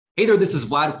Hey there, this is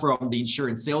Vlad from the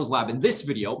Insurance Sales Lab. In this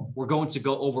video, we're going to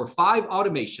go over 5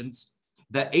 automations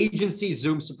that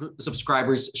AgencyZoom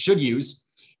subscribers should use.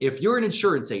 If you're an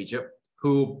insurance agent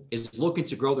who is looking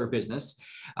to grow their business,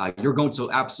 you're going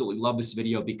to absolutely love this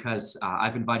video because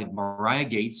I've invited Mariah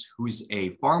Gates, who's a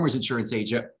farmer's insurance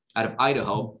agent out of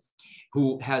Idaho,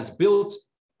 who has built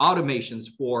automations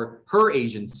for her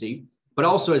agency, but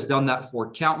also has done that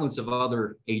for countless of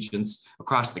other agents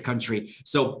across the country.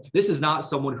 So this is not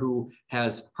someone who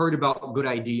has heard about good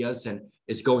ideas and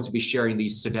is going to be sharing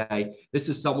these today. This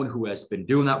is someone who has been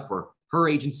doing that for her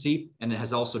agency and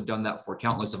has also done that for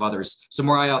countless of others. So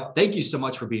Mariah, thank you so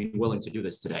much for being willing to do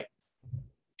this today.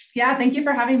 Yeah, thank you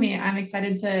for having me. I'm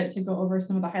excited to go over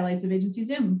some of the highlights of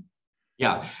AgencyZoom.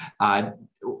 Yeah,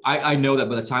 I know that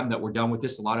by the time that we're done with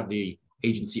this, a lot of the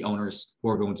agency owners who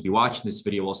are going to be watching this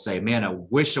video will say, man, I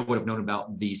wish I would have known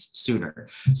about these sooner.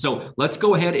 So let's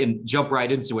go ahead and jump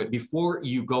right into it. Before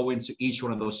you go into each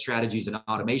one of those strategies and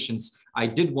automations, I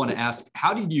did want to ask,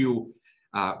 how did you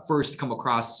first come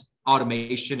across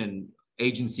automation and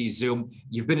AgencyZoom?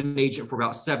 You've been an agent for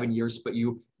about 7 years, but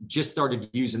you just started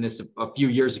using this a few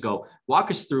years ago. Walk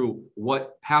us through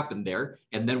what happened there,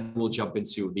 and then we'll jump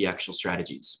into the actual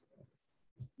strategies.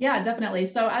 Yeah, definitely.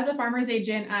 So as a farmer's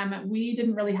agent, we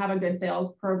didn't really have a good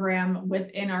sales program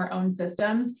within our own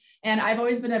systems. And I've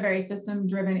always been a very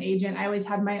system-driven agent. I always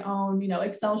had my own,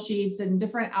 Excel sheets and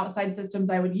different outside systems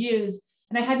I would use.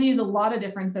 And I had to use a lot of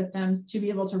different systems to be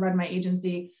able to run my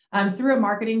agency. Through a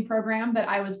marketing program that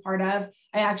I was part of,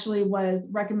 I actually was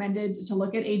recommended to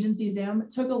look at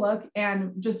AgencyZoom, took a look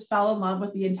and just fell in love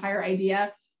with the entire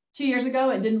idea. 2 years ago,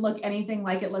 it didn't look anything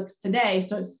like it looks today.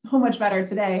 So it's so much better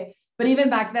today. But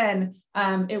even back then,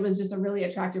 it was just a really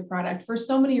attractive product for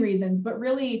so many reasons. But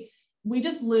really, we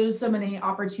just lose so many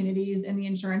opportunities in the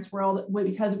insurance world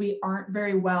because we aren't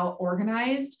very well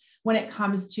organized when it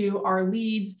comes to our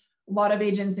leads. A lot of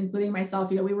agents, including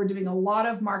myself, we were doing a lot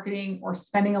of marketing or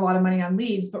spending a lot of money on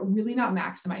leads, but really not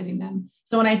maximizing them.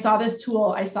 So when I saw this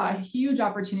tool, I saw a huge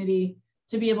opportunity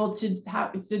to be able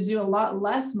to do a lot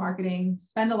less marketing,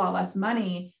 spend a lot less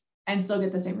money, and still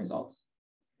get the same results.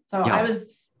 So yeah.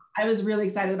 I was really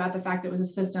excited about the fact that it was a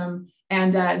system,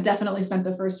 and definitely spent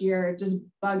the first year just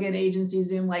bugging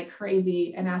AgencyZoom like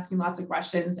crazy and asking lots of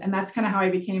questions. And that's kind of how I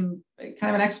became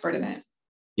kind of an expert in it.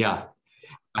 Yeah.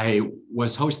 I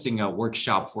was hosting a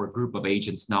workshop for a group of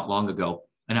agents not long ago,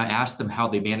 and I asked them how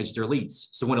they manage their leads.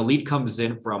 So when a lead comes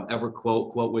in from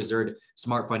EverQuote, Quote Wizard,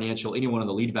 Smart Financial, any one of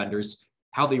the lead vendors,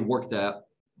 how they work the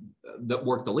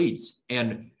leads.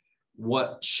 And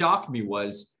what shocked me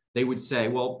was they would say,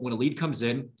 well, when a lead comes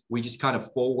in, we just kind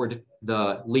of forward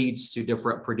the leads to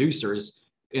different producers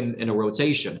in a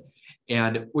rotation.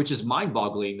 And which is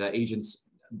mind-boggling that agents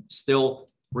still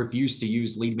refuse to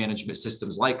use lead management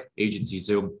systems like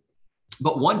AgencyZoom.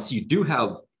 But once you do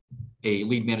have a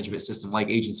lead management system like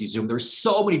AgencyZoom, there's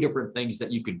so many different things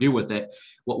that you could do with it.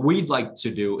 What we'd like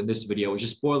to do in this video is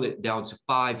just boil it down to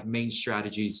 5 main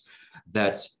strategies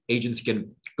that agents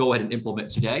can go ahead and implement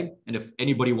today. And if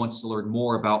anybody wants to learn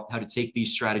more about how to take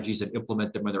these strategies and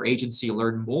implement them in their agency and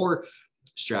learn more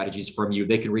strategies from you,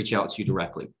 they can reach out to you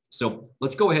directly. So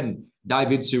let's go ahead and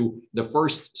dive into the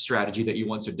first strategy that you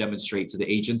want to demonstrate to the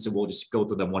agents, and we'll just go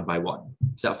through them one by one.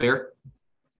 Is that fair?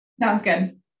 Sounds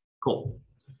good. Cool.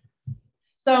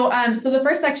 So the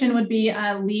first section would be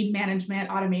lead management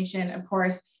automation. Of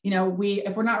course,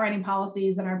 if we're not writing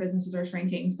policies, then our businesses are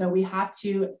shrinking. So we have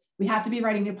to be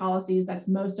writing new policies. That's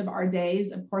most of our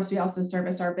days. Of course, we also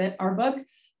service our book,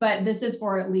 but this is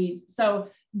for leads. So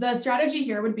the strategy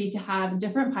here would be to have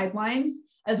different pipelines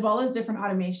as well as different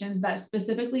automations that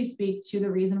specifically speak to the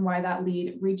reason why that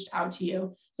lead reached out to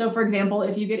you. So for example,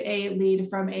 if you get a lead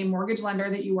from a mortgage lender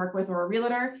that you work with or a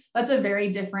realtor, that's a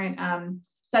very different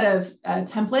set of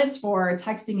templates for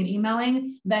texting and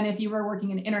emailing than if you were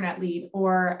working an internet lead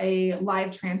or a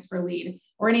live transfer lead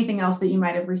or anything else that you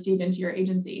might have received into your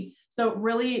agency. So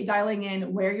really dialing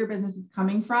in where your business is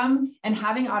coming from and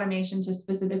having automation to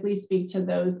specifically speak to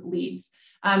those leads.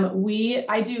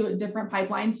 I do different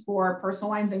pipelines for personal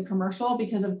lines and commercial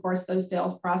because of course those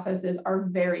sales processes are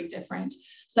very different.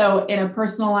 So in a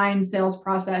personal line sales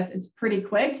process, it's pretty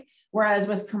quick. Whereas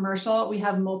with commercial, we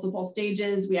have multiple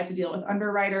stages. We have to deal with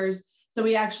underwriters. So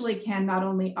we actually can not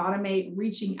only automate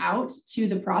reaching out to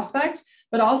the prospect,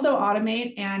 but also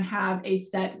automate and have a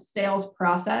set sales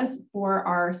process for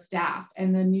our staff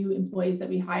and the new employees that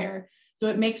we hire. So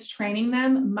it makes training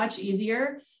them much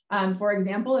easier. For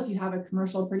example, if you have a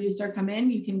commercial producer come in,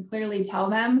 you can clearly tell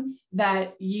them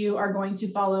that you are going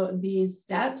to follow these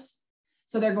steps.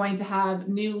 So they're going to have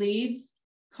new leads,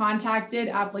 contacted,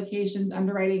 applications,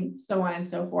 underwriting, so on and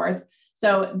so forth.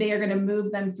 So they are going to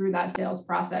move them through that sales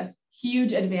process.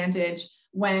 Huge advantage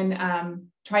when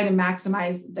trying to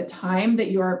maximize the time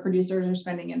that your producers are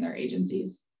spending in their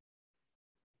agencies.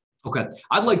 Okay.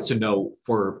 I'd like to know,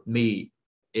 for me,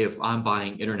 if I'm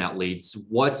buying internet leads,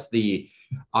 what's the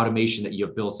automation that you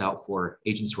have built out for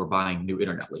agents who are buying new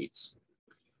internet leads?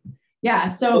 Yeah,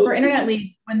 so for internet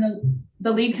leads, when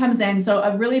the lead comes in, so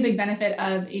a really big benefit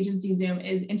of AgencyZoom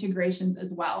is integrations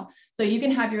as well. So you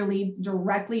can have your leads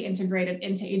directly integrated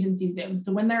into AgencyZoom.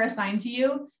 So when they're assigned to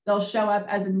you, they'll show up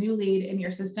as a new lead in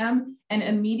your system, and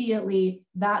immediately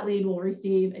that lead will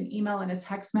receive an email and a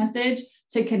text message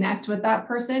to connect with that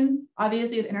person.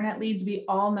 Obviously, with internet leads, we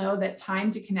all know that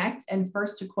time to connect and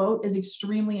first to quote is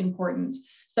extremely important.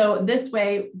 So this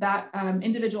way, that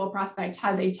individual prospect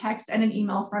has a text and an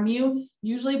email from you,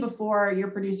 usually before your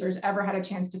producers ever had a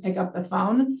chance to pick up the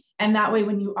phone. And that way,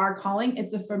 when you are calling,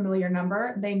 it's a familiar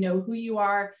number. They know who you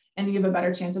are, and you have a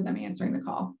better chance of them answering the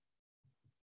call.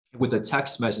 With a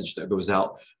text message that goes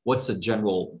out, what's the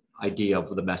general idea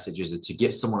of the message? Is it to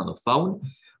get someone on the phone,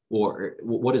 or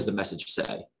what does the message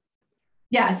say?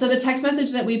 Yeah, so the text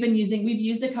message that we've been using, we've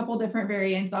used a couple different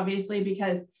variants, obviously,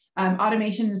 because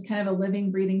automation is kind of a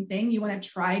living, breathing thing. You want to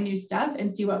try new stuff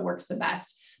and see what works the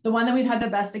best. The one that we've had the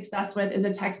best success with is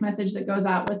a text message that goes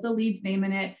out with the lead's name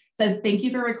in it, says, "Thank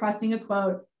you for requesting a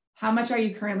quote. How much are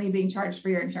you currently being charged for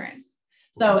your insurance?"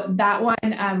 So that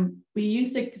one, we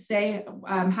used to say,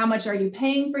 how much are you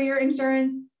paying for your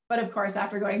insurance? But of course,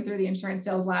 after going through the insurance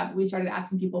sales lab, we started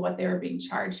asking people what they were being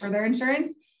charged for their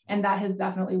insurance. And that has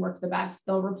definitely worked the best.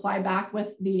 They'll reply back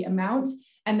with the amount,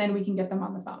 and then we can get them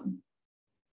on the phone.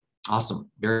 Awesome.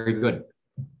 Very good.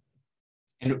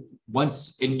 And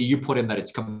you put in that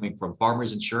it's coming from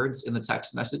Farmers Insurance in the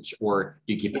text message, or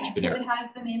do you keep it generic? So it has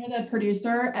the name of the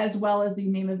producer as well as the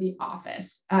name of the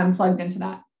office plugged into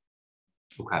that.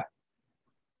 Okay.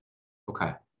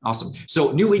 Okay. Awesome.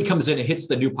 So new lead comes in, it hits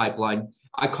the new pipeline.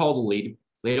 I call the lead.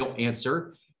 They don't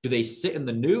answer. Do they sit in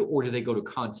the new, or do they go to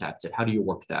contact it? How do you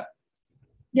work that?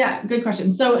 Yeah, good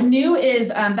question. So new is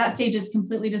that stage is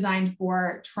completely designed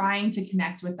for trying to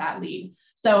connect with that lead.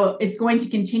 So it's going to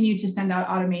continue to send out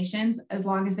automations as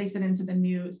long as they sit into the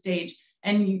new stage.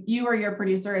 And you or your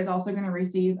producer is also going to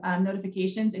receive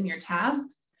notifications in your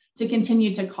tasks to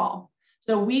continue to call.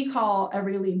 So we call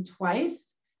every lead twice.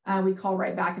 We call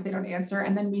right back if they don't answer,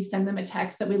 and then we send them a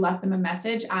text that we left them a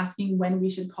message asking when we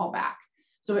should call back.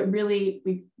 So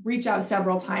we reach out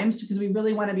several times because we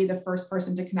really want to be the first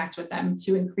person to connect with them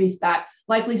to increase that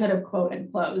likelihood of quote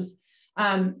and close.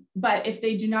 But if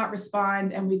they do not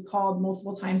respond and we've called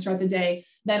multiple times throughout the day,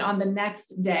 then on the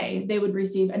next day, they would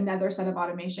receive another set of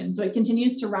automation. So it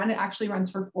continues to run. It actually runs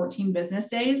for 14 business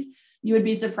days. You would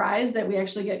be surprised that we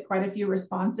actually get quite a few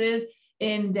responses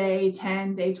in day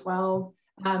 10, day 12,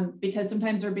 because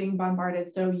sometimes they're being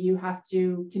bombarded. So you have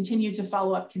to continue to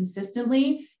follow up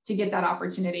consistently to get that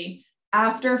opportunity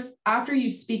after you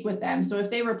speak with them. So if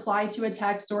they reply to a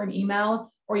text or an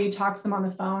email, or you talk to them on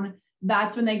the phone,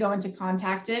 that's when they go into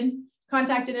contacted.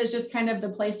 Contacted is just kind of the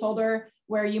placeholder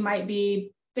where you might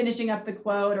be finishing up the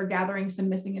quote or gathering some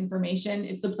missing information.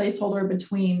 It's the placeholder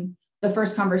between the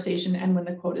first conversation and when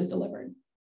the quote is delivered.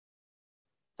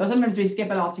 So sometimes we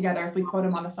skip it all together if we quote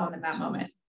them on the phone in that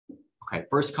moment. Okay,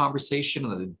 first conversation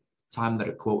and the time that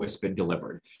a quote has been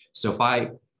delivered. So if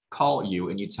I call you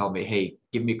and you tell me, hey,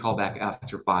 give me a call back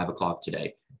after 5 o'clock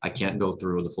today, I can't go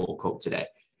through the full quote today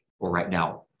or right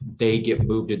now, they get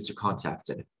moved into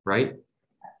contacted, right?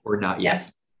 Or not yet?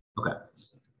 Yes. Okay.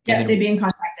 Yes, they'd be in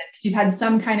contacted because you've had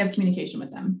some kind of communication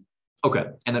with them. Okay.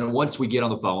 And then once we get on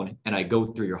the phone and I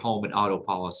go through your home and auto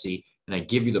policy and I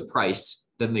give you the price,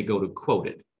 then they go to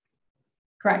quoted.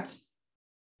 Correct.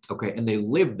 Okay. And they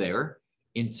live there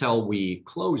until we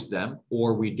close them,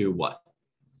 or we do what?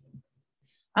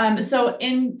 So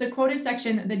in the quoted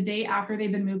section, the day after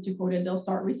they've been moved to quoted, they'll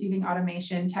start receiving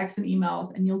automation, texts and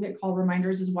emails, and you'll get call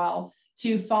reminders as well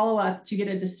to follow up to get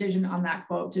a decision on that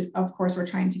quote. Of course, we're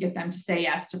trying to get them to say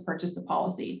yes to purchase the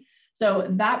policy. So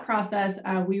that process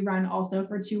we run also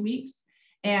for 2 weeks.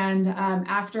 And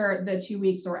after the 2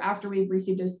 weeks, or after we've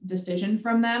received a decision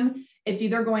from them, it's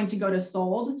either going to go to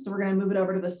sold. So we're going to move it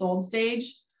over to the sold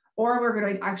stage, or we're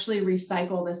going to actually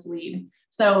recycle this lead.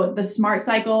 So the smart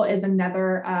cycle is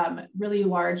another really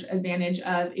large advantage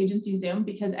of AgencyZoom,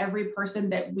 because every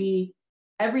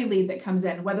lead that comes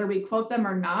in, whether we quote them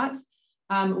or not,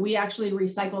 we actually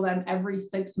recycle them every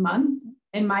 6 months.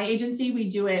 In my agency, we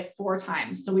do it 4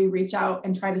 times. So we reach out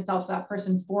and try to sell to that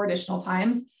person 4 additional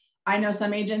times. I know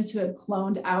some agents who have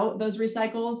cloned out those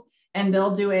recycles, and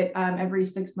they'll do it every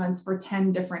 6 months for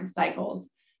 10 different cycles.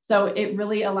 So it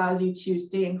really allows you to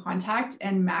stay in contact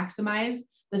and maximize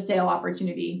the sale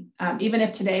opportunity. Even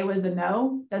if today was a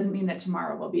no, doesn't mean that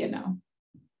tomorrow will be a no.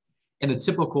 And the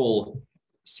typical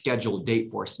scheduled date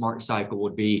for a smart cycle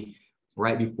would be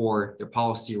right before their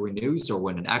policy renews or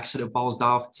when an accident falls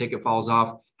off, ticket falls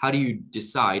off. How do you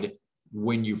decide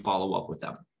when you follow up with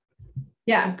them?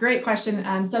 Yeah, great question.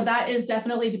 So that is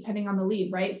definitely depending on the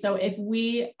lead, right? So if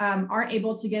we aren't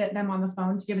able to get them on the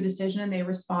phone to give a decision and they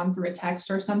respond through a text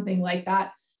or something like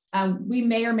that, we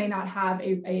may or may not have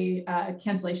a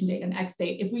cancellation date, an X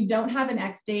date. If we don't have an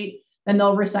X date, then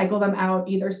they'll recycle them out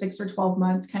either 6 or 12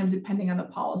 months, kind of depending on the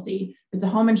policy. If it's a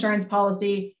home insurance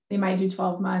policy, they might do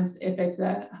 12 months. If it's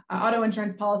an auto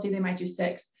insurance policy, they might do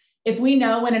 6. If we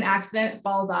know when an accident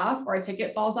falls off or a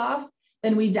ticket falls off,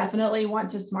 then we definitely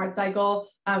want to smart cycle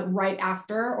right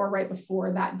after or right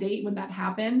before that date when that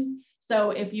happens. So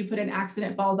if you put an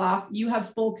accident falls off, you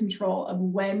have full control of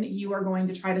when you are going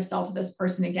to try to sell to this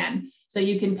person again. So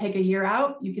you can pick a year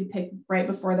out, you can pick right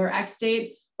before their X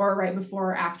date or right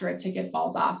before or after a ticket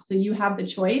falls off. So you have the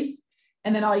choice.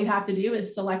 And then all you have to do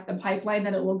is select the pipeline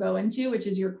that it will go into, which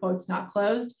is your quotes not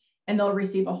closed, and they'll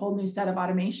receive a whole new set of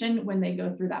automation when they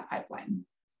go through that pipeline.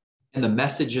 And the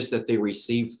messages that they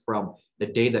receive from the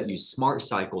day that you smart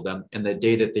cycle them and the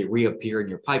day that they reappear in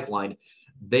your pipeline,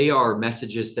 they are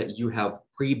messages that you have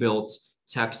pre-built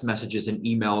text messages and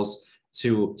emails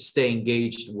to stay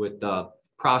engaged with the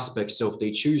prospects. So if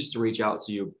they choose to reach out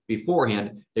to you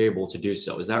beforehand, they're able to do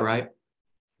so. Is that right?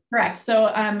 Correct.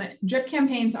 So drip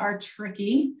campaigns are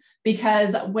tricky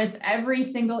because with every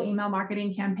single email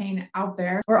marketing campaign out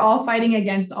there, we're all fighting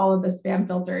against all of the spam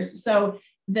filters. So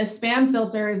the spam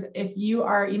filters, if you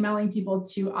are emailing people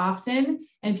too often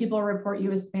and people report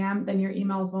you as spam, then your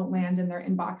emails won't land in their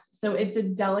inbox. So it's a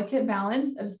delicate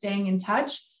balance of staying in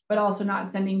touch, but also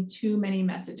not sending too many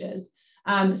messages.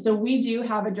 So we do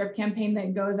have a drip campaign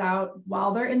that goes out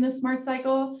while they're in the smart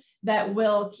cycle that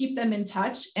will keep them in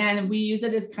touch. And we use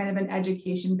it as kind of an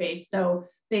education base. So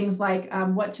things like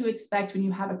what to expect when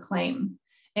you have a claim.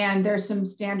 And there's some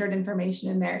standard information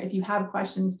in there. If you have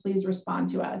questions, please respond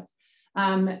to us.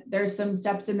 There's some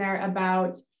steps in there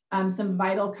about some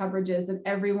vital coverages that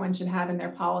everyone should have in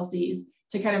their policies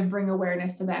to kind of bring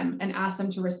awareness to them and ask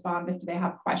them to respond if they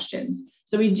have questions.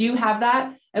 So we do have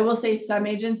that. I will say some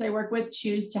agents I work with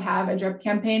choose to have a drip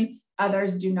campaign,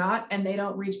 others do not, and they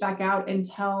don't reach back out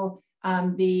until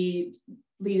the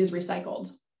lead is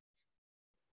recycled.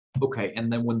 Okay,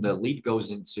 and then when the lead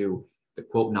goes into the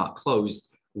quote not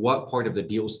closed, what part of the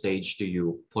deal stage do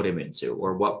you put him into,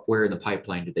 or where in the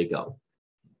pipeline do they go?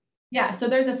 Yeah, so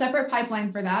there's a separate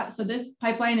pipeline for that. So this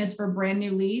pipeline is for brand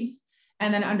new leads.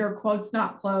 And then under quotes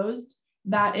not closed,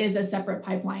 that is a separate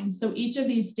pipeline. So each of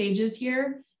these stages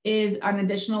here is an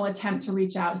additional attempt to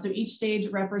reach out. So each stage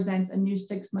represents a new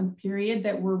 6-month period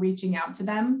that we're reaching out to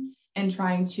them and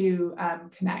trying to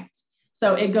connect.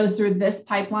 So it goes through this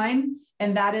pipeline.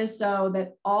 And that is so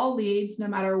that all leads, no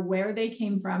matter where they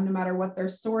came from, no matter what their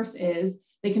source is,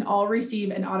 they can all receive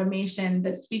an automation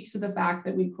that speaks to the fact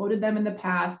that we quoted them in the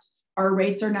past, our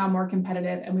rates are now more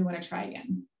competitive, and we want to try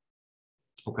again.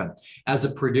 Okay. As a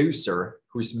producer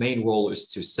whose main role is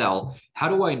to sell, how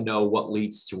do I know what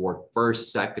leads to work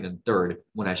first, second, and third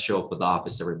when I show up at the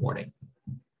office every morning?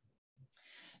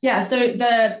 Yeah, so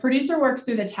the producer works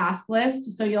through the task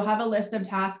list. So you'll have a list of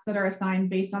tasks that are assigned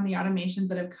based on the automations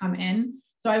that have come in.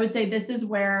 So I would say this is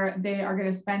where they are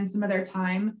going to spend some of their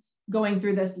time going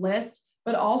through this list.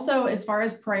 But also, as far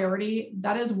as priority,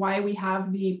 that is why we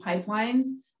have the pipelines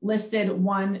listed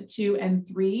 1, 2, and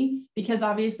 3, because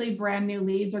obviously brand new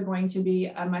leads are going to be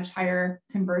a much higher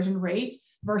conversion rate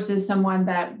versus someone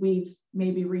that we've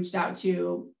maybe reached out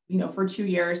to, for 2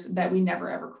 years that we never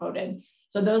ever quoted.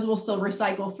 So those will still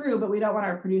recycle through, but we don't want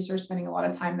our producers spending a lot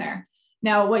of time there.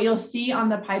 Now, what you'll see on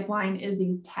the pipeline is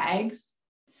these tags.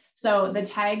 So the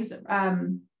tags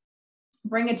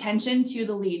bring attention to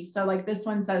the leads. So like this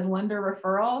one says lender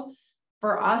referral.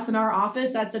 For us in our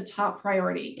office, that's a top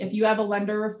priority. If you have a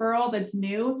lender referral that's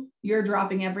new, you're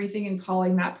dropping everything and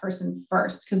calling that person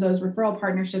first, because those referral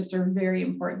partnerships are very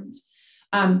important.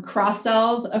 Cross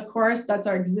sells, of course, that's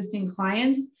our existing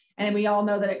clients. And we all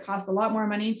know that it costs a lot more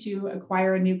money to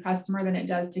acquire a new customer than it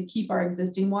does to keep our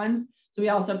existing ones. So we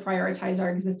also prioritize our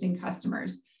existing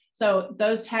customers. So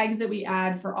those tags that we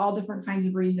add for all different kinds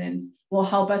of reasons will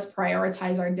help us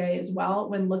prioritize our day as well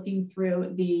when looking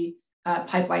through the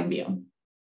pipeline view.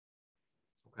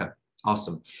 Okay,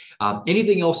 awesome.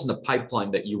 Anything else in the pipeline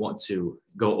that you want to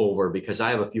go over? Because I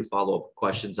have a few follow-up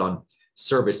questions on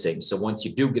servicing. So once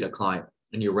you do get a client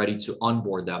and you're ready to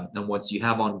onboard them, and once you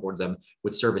have onboarded them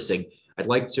with servicing, I'd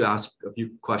like to ask a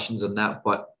few questions on that.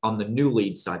 But on the new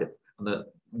lead side, on the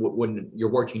when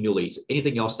you're working new leads?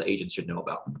 Anything else that agents should know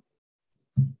about?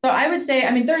 So I would say,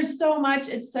 I mean, there's so much,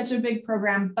 it's such a big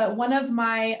program, but one of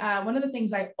the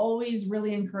things I always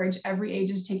really encourage every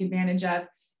agent to take advantage of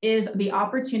is the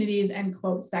opportunities and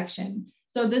quotes section.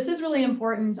 So this is really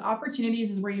important.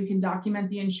 Opportunities is where you can document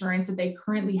the insurance that they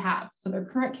currently have. So their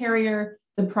current carrier,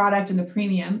 the product, and the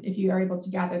premium, if you are able to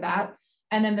gather that.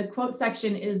 And then the quote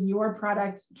section is your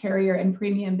product, carrier, and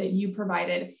premium that you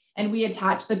provided. And we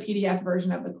attach the PDF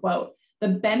version of the quote. The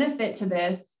benefit to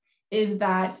this is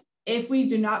that if we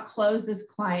do not close this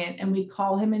client and we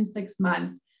call him in 6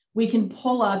 months, we can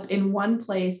pull up in one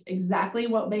place exactly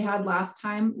what they had last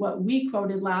time, what we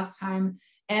quoted last time,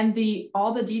 and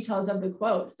all the details of the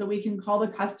quote. So we can call the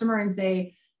customer and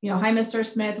say, hi, Mr.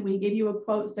 Smith, we gave you a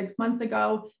quote 6 months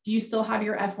ago. Do you still have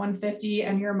your F-150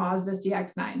 and your Mazda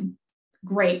CX-9?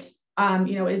 Great.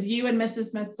 Is you and Mrs.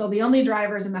 Smith still the only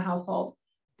drivers in the household?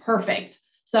 Perfect.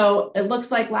 So it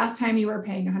looks like last time you were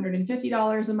paying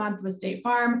 $150 a month with State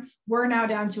Farm. We're now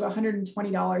down to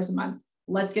 $120 a month.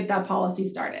 Let's get that policy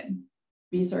started.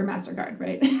 Visa or MasterCard,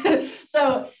 right?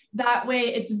 So that way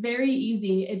it's very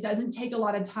easy. It doesn't take a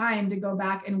lot of time to go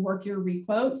back and work your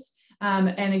requotes.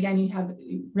 And again, you have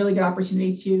a really good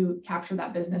opportunity to capture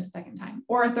that business a second time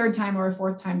or a third time or a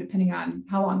fourth time, depending on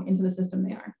how long into the system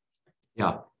they are.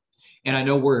 Yeah. And I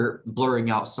know we're blurring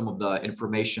out some of the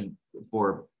information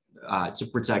to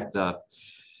protect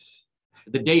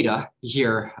the data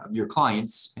here of your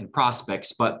clients and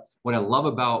prospects. But what I love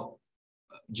about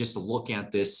just looking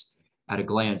at this at a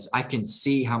glance, I can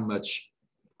see how much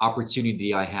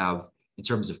opportunity I have in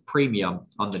terms of premium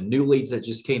on the new leads that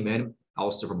just came in,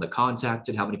 also from the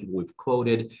contacted, how many people we've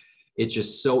quoted. It's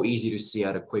just so easy to see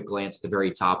at a quick glance at the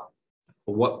very top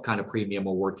what kind of premium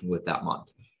we're working with that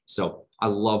month. So I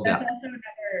love that. That's also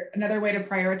another way to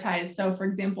prioritize. So for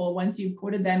example, once you've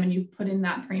quoted them and you've put in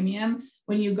that premium,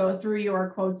 when you go through your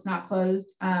quotes not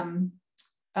closed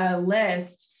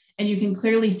list, and you can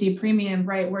clearly see premium,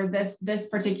 right, where this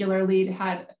particular lead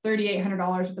had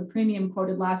 $3,800 of the premium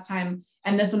quoted last time,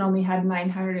 and this one only had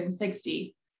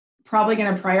 $960. Probably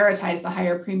going to prioritize the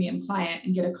higher premium client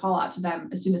and get a call out to them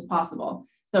as soon as possible.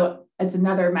 So it's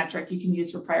another metric you can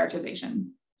use for prioritization.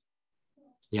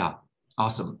 Yeah.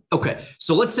 Awesome. Okay.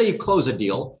 So let's say you close a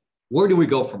deal. Where do we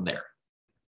go from there?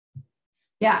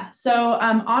 Yeah. So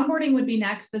onboarding would be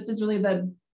next. This is really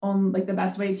the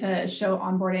best way to show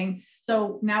onboarding.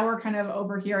 So now we're kind of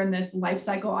over here in this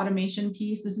lifecycle automation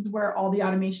piece. This is where all the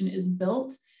automation is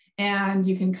built and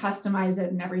you can customize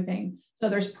it and everything. So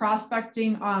there's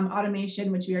prospecting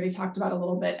automation, which we already talked about a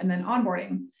little bit, and then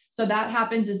onboarding. So that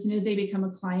happens as soon as they become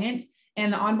a client,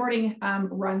 and the onboarding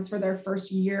runs for their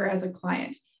first year as a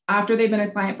client. After they've been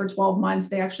a client for 12 months,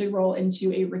 they actually roll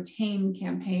into a retain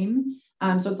campaign.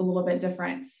 So it's a little bit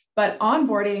different. But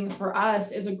onboarding for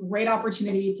us is a great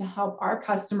opportunity to help our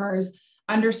customers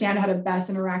understand how to best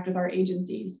interact with our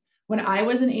agencies. When I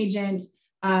was an agent,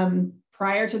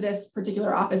 prior to this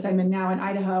particular office I'm in now in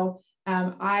Idaho,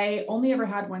 I only ever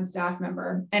had one staff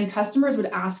member, and customers would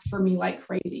ask for me like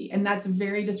crazy. And that's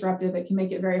very disruptive. It can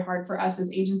make it very hard for us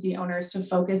as agency owners to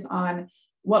focus on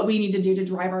what we need to do to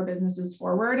drive our businesses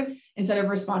forward instead of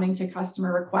responding to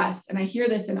customer requests. And I hear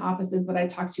this in offices that I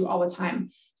talk to all the time.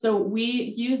 So we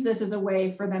use this as a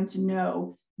way for them to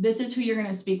know this is who you're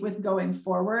going to speak with going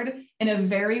forward in a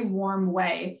very warm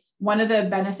way. One of the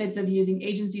benefits of using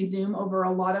AgencyZoom over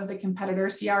a lot of the competitor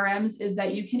CRMs is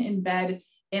that you can embed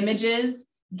images,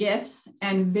 GIFs,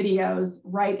 and videos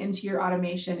right into your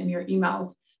automation in your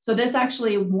emails. So this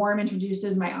actually warm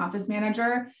introduces my office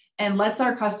manager and lets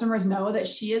our customers know that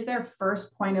she is their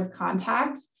first point of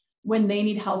contact when they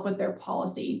need help with their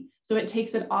policy. So it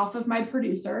takes it off of my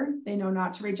producer. They know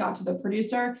not to reach out to the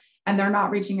producer, and they're not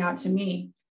reaching out to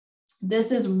me.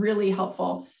 This is really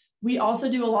helpful. We also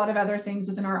do a lot of other things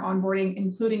within our onboarding,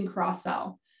 including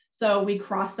cross-sell. So we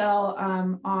cross-sell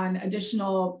on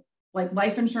additional, like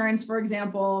life insurance, for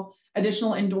example,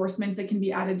 additional endorsements that can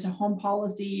be added to home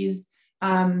policies.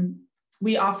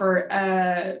 We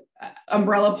offer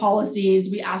umbrella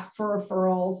policies. We ask for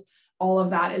referrals. All of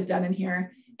that is done in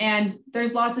here. And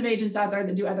there's lots of agents out there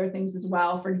that do other things as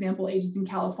well. For example, agents in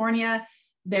California,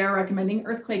 they're recommending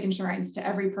earthquake insurance to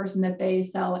every person that they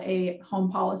sell a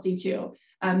home policy to.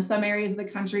 Some areas of the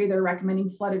country, they're recommending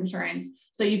flood insurance.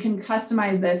 So you can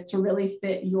customize this to really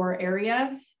fit your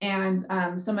area and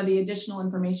some of the additional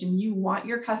information you want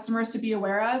your customers to be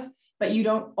aware of, but you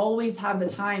don't always have the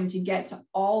time to get to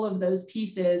all of those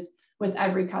pieces with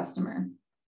every customer.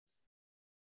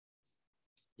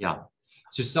 Yeah.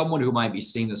 So someone who might be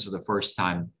seeing this for the first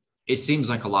time, it seems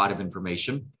like a lot of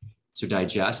information to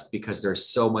digest because there's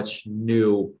so much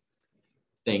new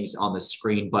things on the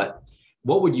screen. But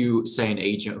what would you say an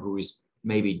agent who is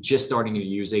maybe just starting to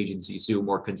use AgencyZoom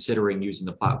or considering using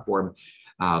the platform,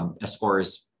 as far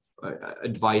as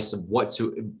advice of what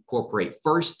to incorporate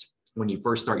first when you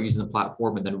first start using the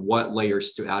platform, and then what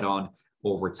layers to add on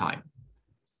over time?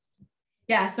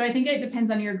 Yeah, so I think it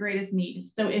depends on your greatest need.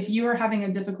 So if you are having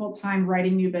a difficult time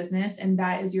writing new business and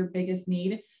that is your biggest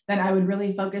need, then I would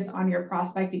really focus on your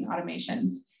prospecting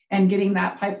automations and getting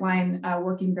that pipeline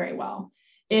working very well.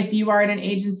 If you are in an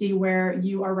agency where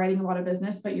you are writing a lot of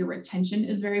business, but your retention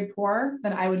is very poor,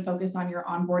 then I would focus on your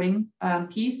onboarding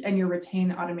piece and your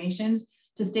retain automations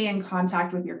to stay in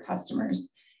contact with your customers.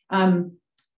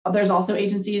 There's also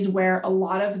agencies where a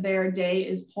lot of their day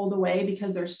is pulled away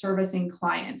because they're servicing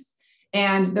clients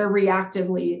and they're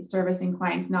reactively servicing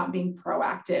clients, not being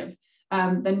proactive.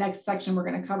 The next section we're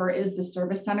going to cover is the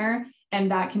service center,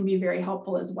 and that can be very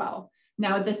helpful as well.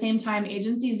 Now, at the same time,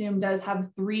 AgencyZoom does have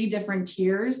 3 different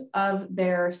tiers of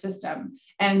their system,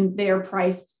 and they are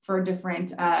priced for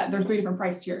different, there's 3 different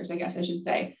price tiers, I guess I should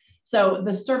say. So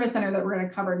the service center that we're going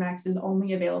to cover next is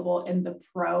only available in the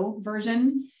Pro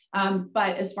version.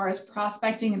 But as far as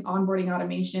prospecting and onboarding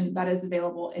automation, that is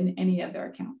available in any of their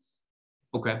accounts.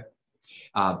 Okay.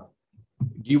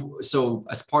 So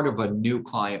as part of a new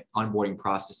client onboarding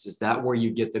process, is that where you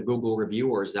get the Google review,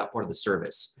 or is that part of the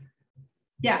service?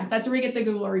 Yeah, that's where we get the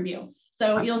Google review.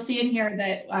 So you'll see in here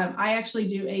that I actually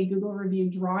do a Google review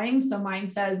drawing. So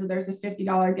mine says that there's a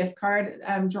 $50 gift card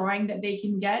drawing that they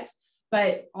can get,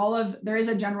 but there is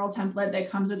a general template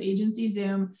that comes with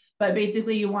AgencyZoom, but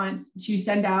basically you want to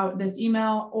send out this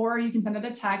email, or you can send out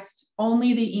a text.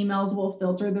 Only the emails will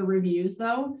filter the reviews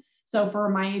though. So for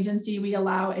my agency, we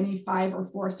allow any 5 or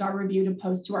 4-star review to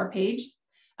post to our page.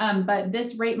 But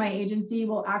this Rate My Agency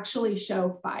will actually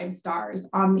show 5 stars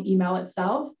on the email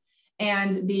itself.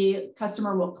 And the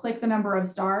customer will click the number of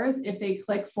stars. If they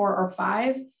click 4 or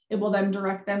 5, it will then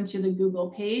direct them to the Google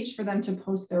page for them to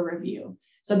post their review.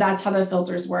 So that's how the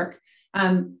filters work.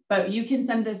 But you can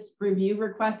send this review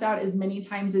request out as many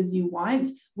times as you want.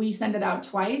 We send it out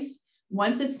twice.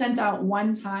 Once it's sent out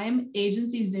 1 time,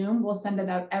 AgencyZoom will send it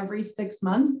out every 6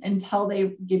 months until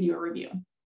they give you a review.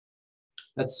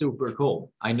 That's super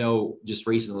cool. I know just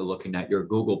recently looking at your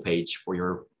Google page for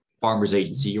your farmer's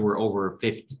agency, you were over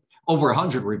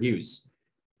 100 reviews,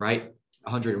 right?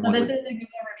 101. So this is the Google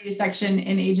review section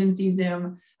in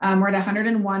AgencyZoom. We're at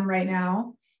 101 right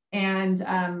now. And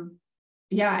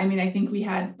yeah, I mean, I think we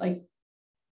had like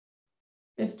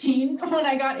 15 when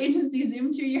I got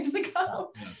AgencyZoom 2 years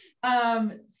ago.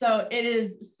 So it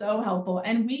is so helpful.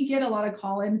 And we get a lot of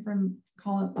call-ins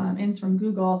from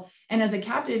Google. And as a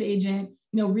captive agent,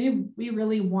 we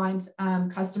really want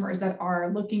customers that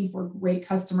are looking for great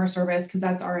customer service, because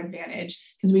that's our advantage,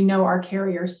 because we know our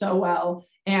carrier so well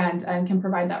and can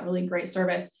provide that really great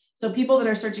service. So people that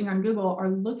are searching on Google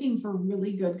are looking for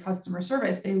really good customer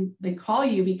service. They call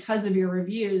you because of your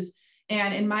reviews.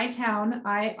 And in my town,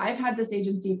 I've had this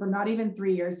agency for not even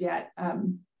 3 years yet,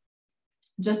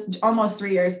 just almost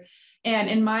 3 years. And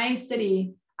in my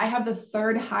city, I have the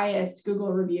 3rd highest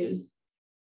Google reviews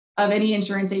of any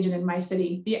insurance agent in my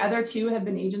city. The other 2 have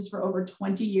been agents for over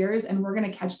 20 years, and we're going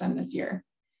to catch them this year.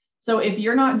 So if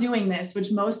you're not doing this,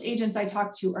 which most agents I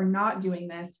talk to are not doing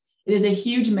this, it is a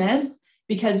huge miss,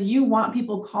 because you want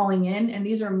people calling in, and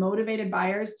these are motivated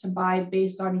buyers to buy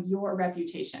based on your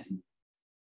reputation.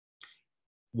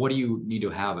 What do you need to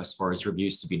have as far as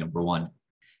reviews to be number 1?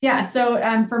 Yeah, so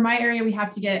for my area, we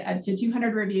have to get to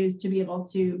 200 reviews to be able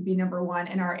to be number 1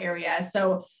 in our area.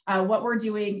 So what we're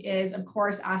doing is, of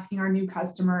course, asking our new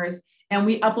customers, and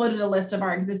we uploaded a list of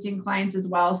our existing clients as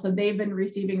well. So they've been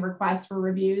receiving requests for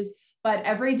reviews. But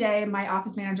every day, my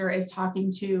office manager is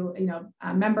talking to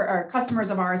member or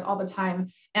customers of ours all the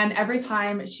time. And every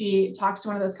time she talks to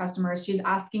one of those customers, she's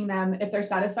asking them if they're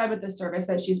satisfied with the service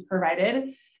that she's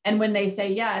provided. And when they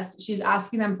say yes, she's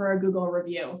asking them for a Google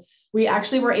review. We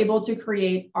actually were able to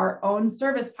create our own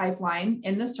service pipeline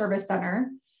in the service center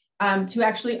to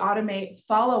actually automate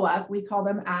follow-up. We call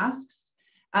them asks.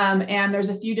 And there's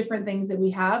a few different things that we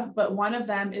have, but one of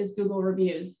them is Google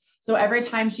reviews. So every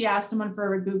time she asks someone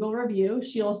for a Google review,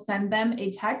 she'll send them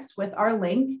a text with our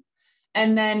link.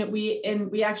 And then we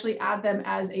actually add them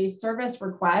as a service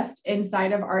request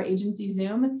inside of our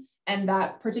AgencyZoom. And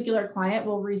that particular client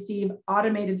will receive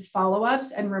automated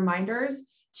follow-ups and reminders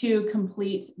to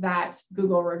complete that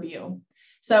Google review.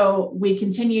 So we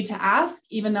continue to ask,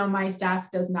 even though my staff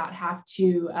does not have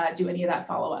to do any of that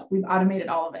follow-up. We've automated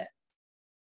all of it.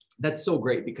 That's so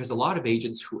great, because a lot of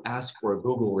agents who ask for a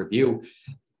Google review,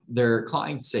 their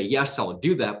clients say, yes, I'll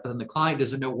do that. But then the client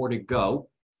doesn't know where to go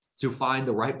to find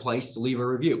the right place to leave a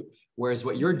review. Whereas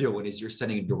what you're doing is you're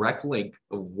sending a direct link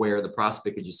of where the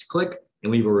prospect can just click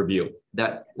and leave a review.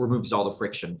 That removes all the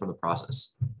friction from the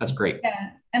process. That's great.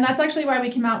 Yeah, and that's actually why we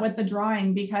came out with the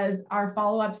drawing, because our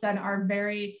follow-ups then are a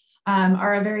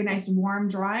very nice warm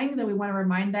drawing that we want to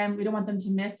remind them. We don't want them to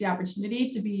miss the opportunity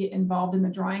to be involved in the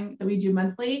drawing that we do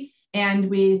monthly, and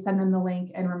we send them the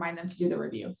link and remind them to do the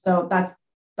review. So that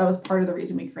was part of the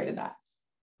reason we created that.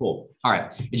 Cool. All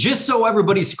right. Just so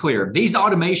everybody's clear, these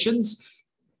automations,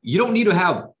 you don't need to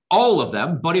have all of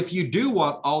them, but if you do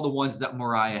want all the ones that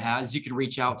Mariah has, you can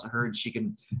reach out to her and she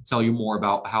can tell you more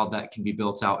about how that can be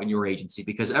built out in your agency,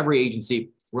 because every agency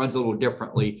runs a little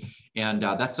differently. And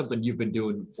that's something you've been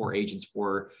doing for agents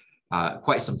for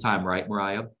quite some time, right,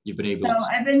 Mariah? You've been able to.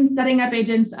 I've been setting up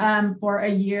agents for a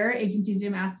year.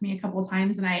 AgencyZoom asked me a couple of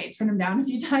times and I turned them down a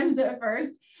few times at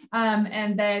first.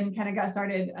 And then kind of got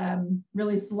started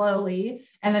really slowly.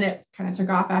 And then it kind of took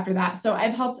off after that. So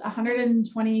I've helped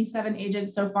 127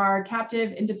 agents so far,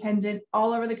 captive, independent,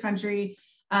 all over the country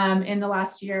in the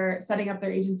last year, setting up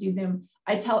their AgencyZoom.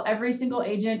 I tell every single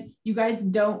agent, you guys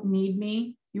don't need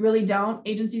me. You really don't.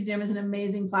 AgencyZoom is an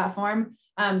amazing platform.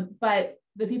 But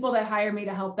the people that hire me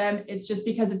to help them, it's just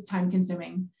because it's time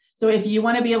consuming. So if you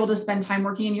want to be able to spend time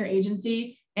working in your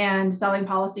agency and selling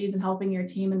policies and helping your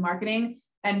team in marketing,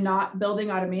 and not building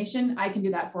automation, I can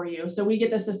do that for you. So we get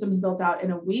the systems built out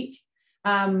in a week.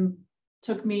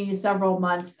 Took me several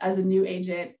months as a new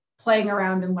agent playing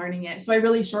around and learning it. So I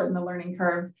really shortened the learning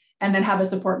curve, and then have a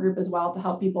support group as well to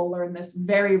help people learn this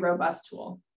very robust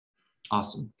tool.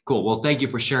 Awesome. Cool. Well, thank you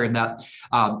for sharing that.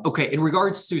 Okay. In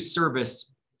regards to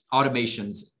service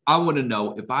automations, I want to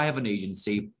know, if I have an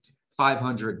agency,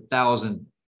 500,000,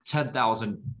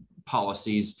 10,000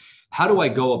 policies, how do I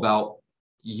go about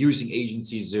using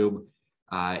AgencyZoom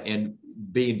and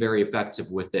being very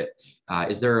effective with it?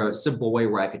 Is there a simple way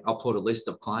where I can upload a list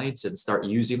of clients and start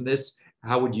using this?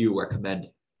 How would you recommend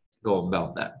going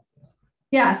about that?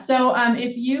 Yeah, so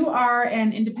if you are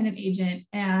an independent agent,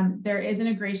 there is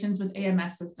integrations with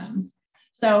AMS systems.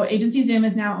 So AgencyZoom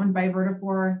is now owned by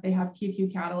Vertafore. They have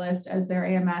QQ Catalyst as their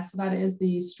AMS. So that is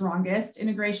the strongest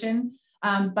integration.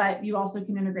 But you also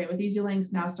can integrate with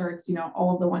EasyLinks, NowCerts,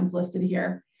 all of the ones listed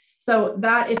here. So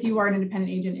that, if you are an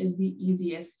independent agent, is the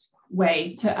easiest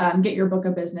way to get your book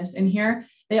of business in here.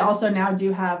 They also now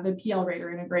do have the PL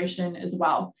Rater integration as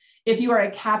well. If you are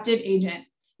a captive agent,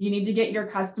 you need to get your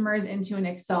customers into an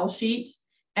Excel sheet,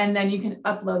 and then you can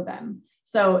upload them.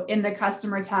 So in the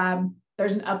customer tab,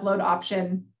 there's an upload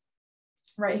option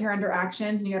right here under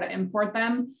actions, and you got to import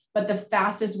them. But the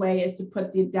fastest way is to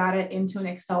put the data into an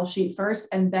Excel sheet first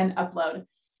and then upload.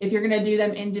 If you're going to do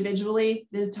them individually,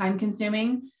 this is time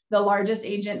consuming. The largest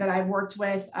agent that I've worked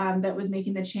with that was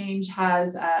making the change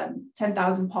has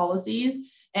 10,000 policies,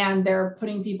 and they're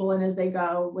putting people in as they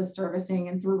go with servicing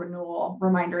and through renewal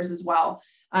reminders as well.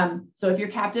 So if you're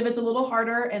captive, it's a little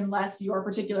harder unless your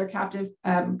particular captive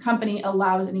company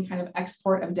allows any kind of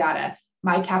export of data.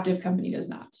 My captive company does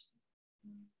not.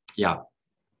 Yeah.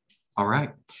 All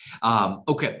right.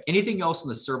 Okay. Anything else on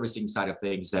the servicing side of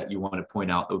things that you want to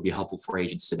point out that would be helpful for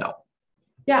agents to know?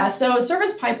 Yeah. So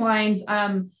service pipelines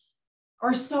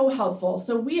are so helpful.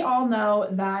 So we all know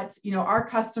that, our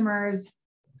customers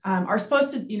are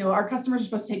supposed to, our customers are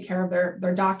supposed to take care of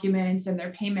their documents and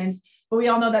their payments, but we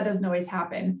all know that doesn't always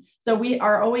happen. So we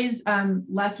are always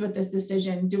left with this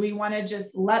decision. Do we want to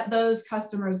just let those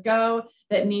customers go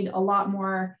that need a lot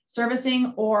more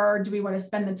servicing, or do we want to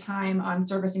spend the time on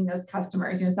servicing those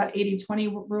customers? It's that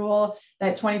 80-20 rule,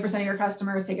 that 20% of your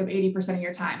customers take up 80% of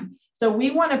your time. So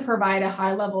we want to provide a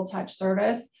high level touch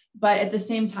service, but at the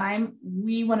same time,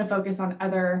 we want to focus on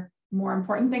other more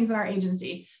important things in our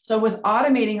agency. So with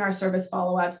automating our service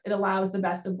follow-ups, it allows the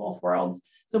best of both worlds.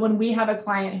 So when we have a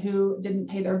client who didn't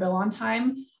pay their bill on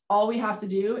time, all we have to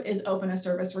do is open a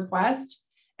service request.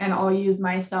 And I'll use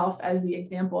myself as the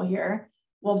example here.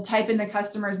 We'll type in the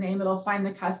customer's name, it'll find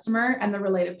the customer and the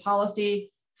related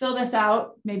policy, fill this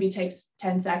out, maybe takes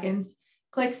 10 seconds,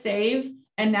 click save.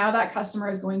 And now that customer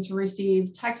is going to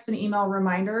receive text and email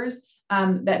reminders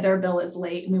that their bill is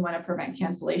late and we want to prevent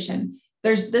cancellation.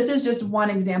 This is just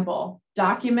one example.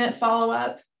 Document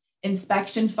follow-up,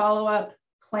 inspection follow-up,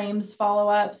 claims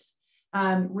follow-ups,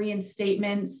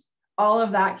 reinstatements, all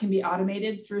of that can be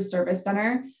automated through Service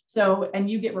Center. So, and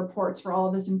you get reports for all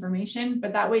of this information,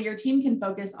 but that way your team can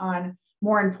focus on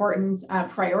more important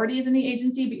priorities in the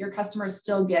agency, but your customers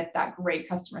still get that great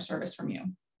customer service from you.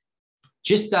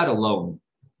 Just that alone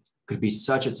could be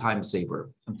such a time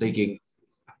saver. I'm thinking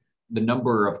the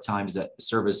number of times that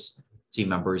service team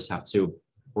members have to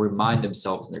remind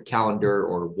themselves in their calendar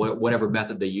or whatever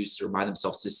method they use to remind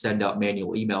themselves to send out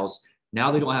manual emails.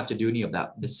 Now they don't have to do any of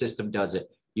that. The system does it.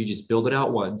 You just build it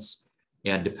out once,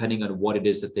 and depending on what it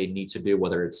is that they need to do,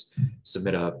 whether it's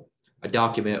submit a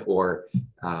document or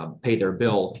pay their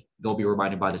bill, they'll be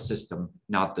reminded by the system,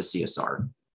 not the CSR.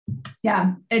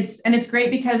 Yeah, it's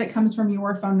great because it comes from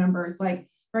your phone numbers. Like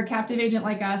for a captive agent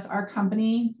like us, our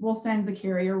company will send the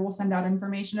carrier, will send out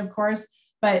information, of course,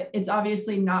 but it's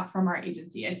obviously not from our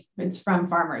agency. It's from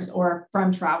Farmers or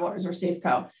from Travelers or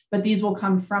Safeco, but these will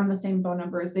come from the same phone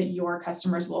numbers that your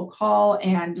customers will call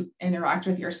and interact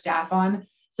with your staff on.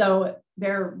 So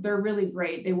they're really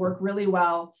great. They work really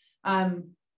well.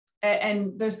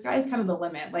 And their sky's kind of the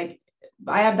limit. Like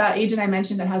I have that agent I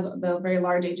mentioned that has the very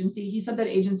large agency. He said that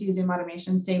AgencyZoom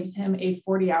Automation saves him a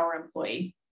 40-hour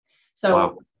employee. So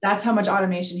wow. That's how much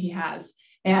automation he has.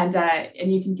 And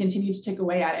you can continue to tick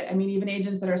away at it. I mean, even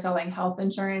agents that are selling health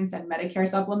insurance and Medicare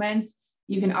supplements,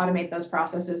 you can automate those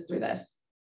processes through this.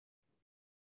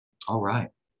 All right,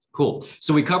 cool.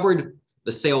 So we covered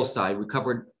the sales side. We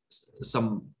covered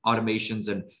some automations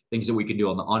and things that we can do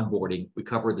on the onboarding. We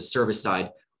covered the service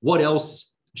side. What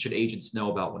else should agents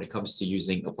know about when it comes to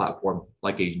using a platform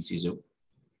like AgencyZoom?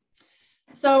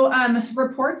 So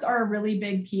reports are a really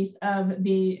big piece of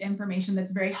the information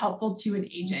that's very helpful to an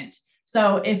agent.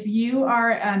 So if you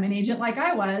are an agent like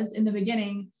I was in the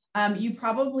beginning, you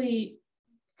probably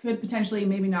could potentially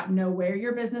maybe not know where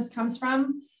your business comes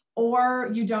from, or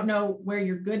you don't know where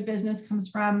your good business comes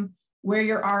from, where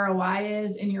your ROI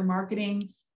is in your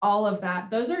marketing, all of that.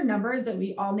 Those are numbers that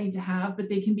we all need to have, but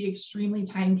they can be extremely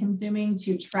time consuming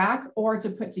to track or to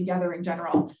put together in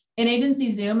general. In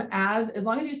AgencyZoom, as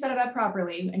long as you set it up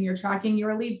properly and you're tracking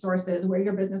your lead sources, where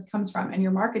your business comes from and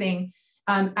your marketing,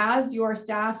 as your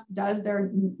staff does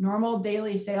their normal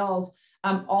daily sales,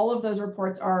 all of those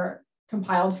reports are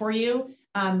compiled for you.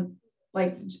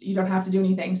 Like you don't have to do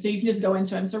anything. So you can just go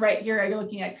into them. So right here, you're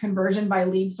looking at conversion by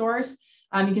lead source.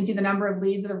 You can see the number of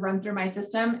leads that have run through my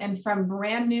system, and from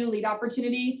brand new lead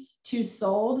opportunity to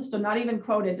sold, so not even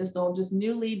quoted to sold, just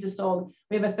new lead to sold,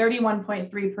 we have a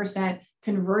 31.3%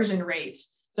 conversion rate.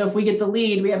 So if we get the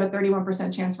lead, we have a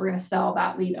 31% chance we're going to sell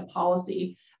that lead a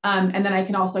policy. And then I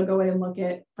can also go in and look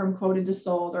at from quoted to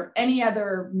sold or any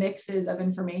other mixes of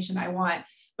information I want.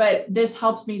 But this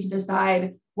helps me to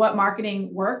decide what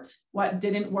marketing worked, what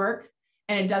didn't work.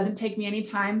 And it doesn't take me any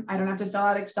time. I don't have to fill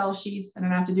out Excel sheets. I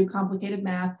don't have to do complicated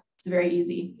math. It's very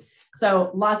easy.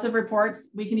 So lots of reports.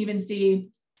 We can even see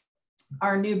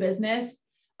our new business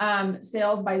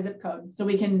sales by zip code. So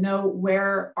we can know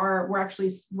where we're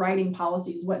actually writing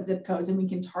policies, what zip codes, and we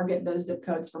can target those zip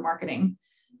codes for marketing.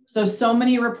 So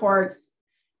many reports,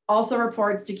 also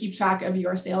reports to keep track of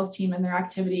your sales team and their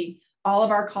activity. All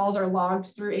of our calls are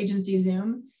logged through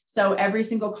AgencyZoom. So every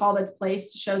single call that's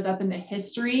placed shows up in the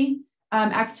history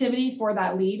activity for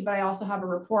that lead, but I also have a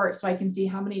report so I can see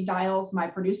how many dials my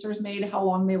producers made, how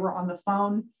long they were on the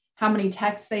phone, how many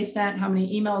texts they sent, how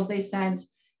many emails they sent.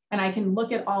 And I can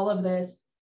look at all of this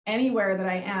anywhere that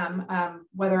I am,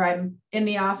 whether I'm in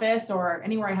the office or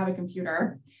anywhere I have a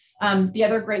computer. The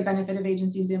other great benefit of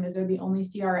AgencyZoom is they're the only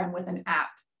CRM with an app.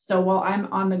 So while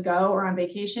I'm on the go or on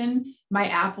vacation, my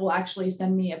app will actually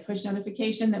send me a push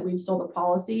notification that we've sold a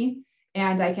policy,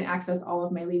 and I can access all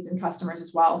of my leads and customers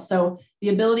as well. So the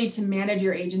ability to manage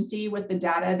your agency with the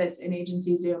data that's in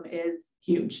AgencyZoom is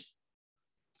huge.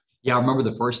 Yeah, I remember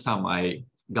the first time I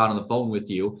got on the phone with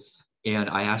you and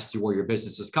I asked you where your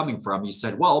business is coming from. You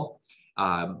said, well,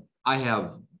 I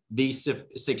have these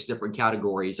 6 different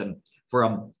categories, and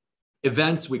from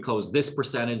events, we close this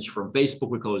percentage. From Facebook,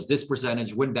 we close this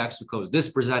percentage. Winbacks, we close this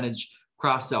percentage.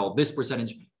 Cross-sell, this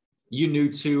percentage. You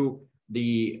knew to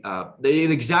the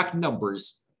exact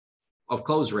numbers of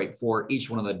close rate for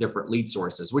each one of the different lead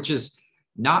sources, which is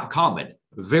not common.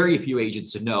 Very few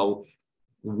agents know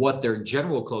what their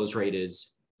general close rate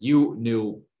is. You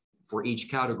knew for each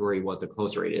category what the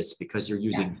close rate is because you're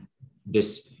using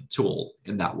this tool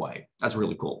in that way. That's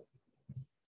really cool.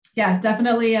 Yeah,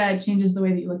 definitely changes the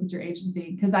way that you look at your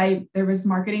agency, because there was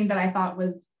marketing that I thought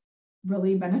was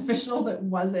really beneficial that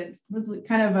wasn't. It was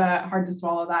kind of hard to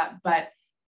swallow that, but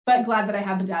glad that I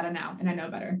have the data now and I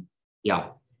know better.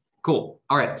 Yeah, cool.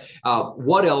 All right.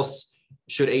 What else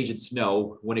should agents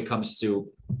know when it comes to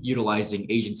utilizing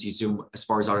AgencyZoom as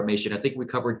far as automation? I think we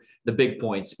covered the big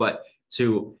points, but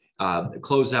to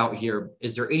close out here,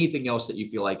 is there anything else that you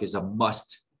feel like is a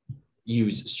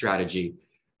must-use strategy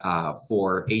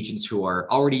for agents who are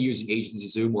already using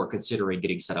AgencyZoom or considering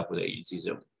getting set up with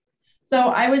AgencyZoom?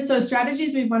 So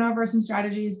strategies, we've went over some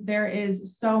strategies. There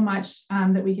is so much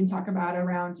that we can talk about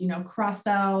around,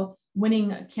 cross-sell, winning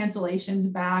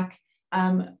cancellations back,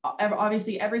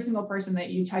 Obviously, every single person that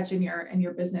you touch in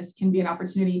your business can be an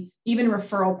opportunity. Even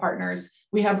referral partners,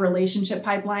 we have relationship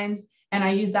pipelines, and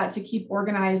I use that to keep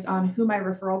organized on who my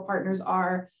referral partners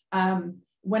are.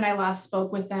 When I last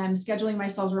spoke with them, scheduling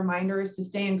myself reminders to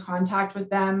stay in contact with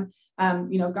them.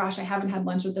 Gosh, I haven't had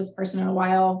lunch with this person in a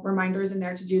while. Reminders in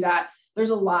there to do that. There's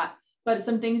a lot, but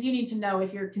some things you need to know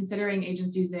if you're considering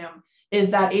AgencyZoom is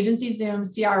that AgencyZoom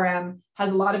CRM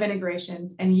has a lot of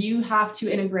integrations, and you have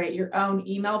to integrate your own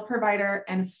email provider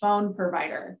and phone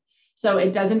provider. So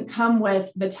it doesn't come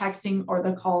with the texting or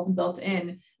the calls built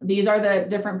in. These are the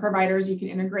different providers you can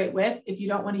integrate with. If you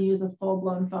don't want to use a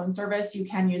full-blown phone service, you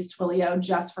can use Twilio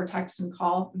just for text and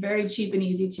call. Very cheap and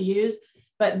easy to use,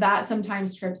 but that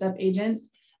sometimes trips up agents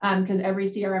because every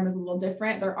CRM is a little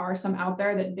different. There are some out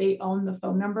there that they own the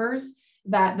phone numbers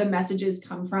that the messages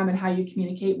come from and how you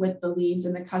communicate with the leads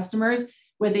and the customers.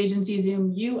 With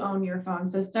AgencyZoom, you own your phone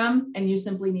system and you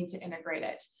simply need to integrate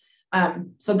it.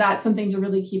 So that's something to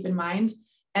really keep in mind.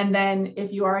 And then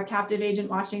if you are a captive agent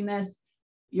watching this,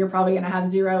 you're probably going to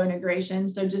have zero integration.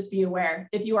 So just be aware.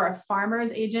 If you are a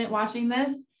farmer's agent watching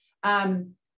this,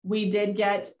 we did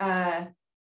get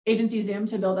AgencyZoom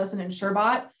to build us an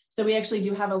InsureBot. So we actually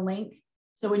do have a link.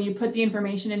 So when you put the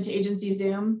information into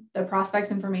AgencyZoom, the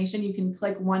prospect's information, you can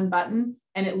click one button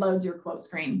and it loads your quote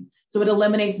screen. So it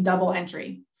eliminates double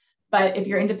entry. But if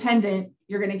you're independent,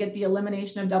 you're going to get the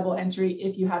elimination of double entry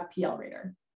if you have PL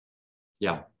Rater.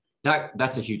 Yeah,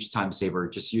 that's a huge time saver.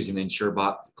 Just using the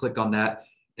InsureBot, click on that,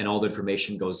 and all the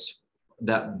information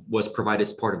that was provided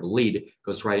as part of the lead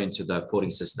goes right into the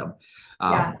quoting system.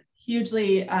 Yeah,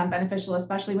 hugely beneficial,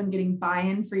 especially when getting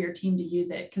buy-in for your team to use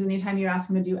it. Because anytime you ask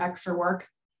them to do extra work,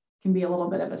 it can be a little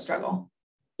bit of a struggle.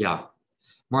 Yeah.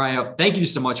 Mariah, thank you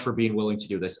so much for being willing to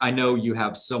do this. I know you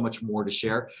have so much more to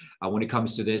share when it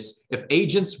comes to this. If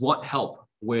agents want help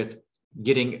with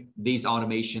getting these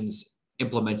automations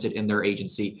implemented in their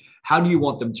agency, how do you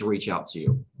want them to reach out to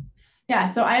you? Yeah,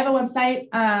 so I have a website.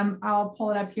 I'll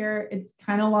pull it up here. It's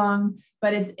kind of long,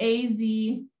 but it's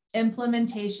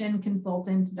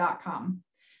azimplementationconsultant.com.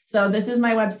 So this is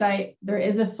my website. There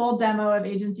is a full demo of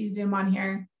AgencyZoom on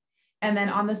here. And then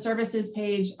on the services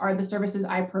page are the services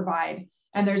I provide.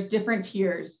 And there's different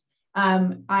tiers.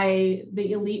 The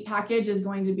elite package is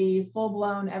going to be full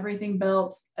blown, everything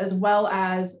built, as well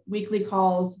as weekly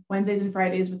calls, Wednesdays and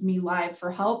Fridays with me live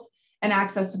for help and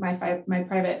access to my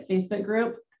private Facebook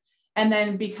group. And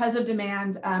then because of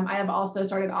demand, I have also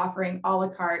started offering a la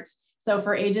carte. So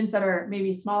for agents that are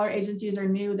maybe smaller agencies or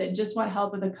new that just want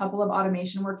help with a couple of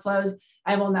automation workflows,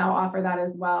 I will now offer that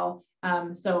as well.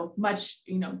 So much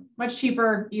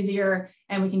cheaper, easier,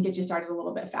 and we can get you started a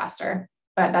little bit faster.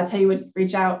 But that's how you would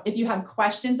reach out. If you have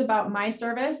questions about my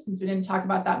service, since we didn't talk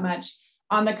about that much,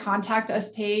 on the contact us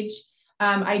page,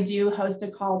 I do host a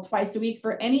call twice a week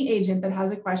for any agent that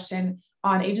has a question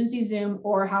on AgencyZoom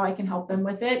or how I can help them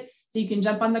with it. So you can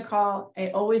jump on the call.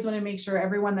 I always want to make sure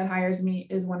everyone that hires me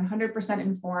is 100%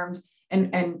 informed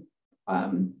and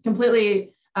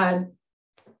completely 100%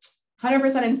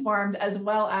 informed, as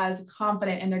well as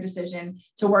confident in their decision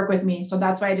to work with me. So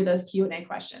that's why I do those Q&A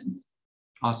questions.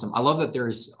 Awesome. I love that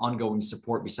there's ongoing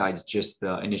support besides just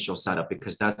the initial setup,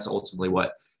 because that's ultimately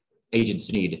what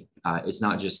agents need. It's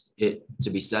not just it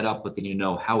to be set up, but they need to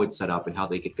know how it's set up and how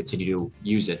they can continue to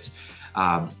use it.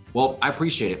 Well, I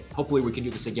appreciate it. Hopefully we can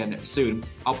do this again soon.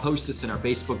 I'll post this in our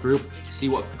Facebook group, see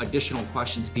what additional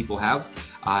questions people have.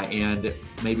 And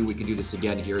maybe we can do this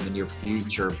again here in the near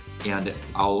future. And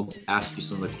I'll ask you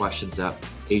some of the questions that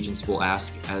agents will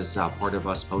ask as part of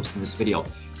us posting this video.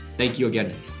 Thank you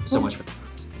again so much for this.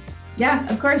 Yeah,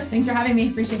 of course. Thanks for having me.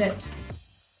 Appreciate it.